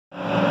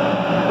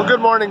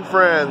Good morning,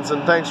 friends,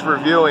 and thanks for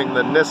viewing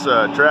the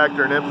Deere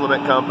Tractor and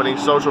Implement Company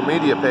social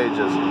media pages.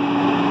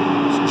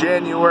 It's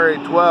January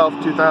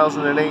 12th,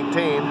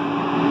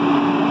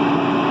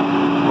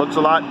 2018. Looks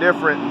a lot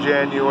different in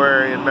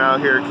January in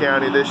Malheur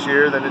County this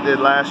year than it did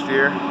last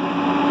year.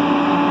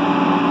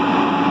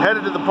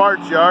 Headed to the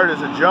parts yard is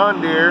a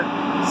John Deere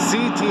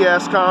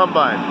CTS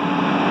combine.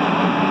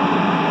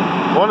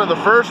 One of the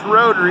first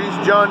rotaries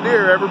John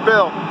Deere ever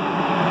built.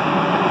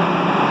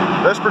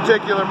 This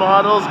particular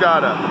model's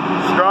got a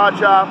straw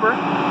chopper,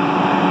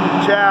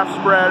 chaff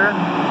spreader,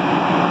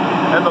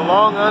 and the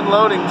long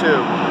unloading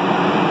tube.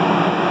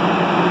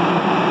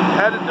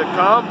 Headed to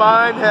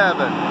combine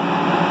heaven.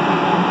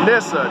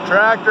 Deere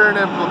Tractor and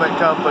Implement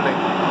Company,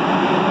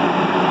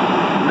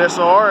 Deere,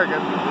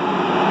 Oregon.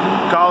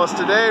 Call us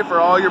today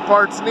for all your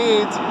parts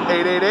needs,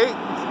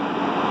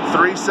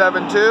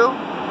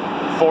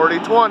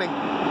 888-372-4020.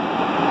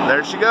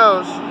 There she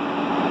goes,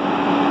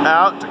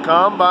 out to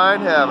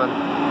combine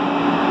heaven.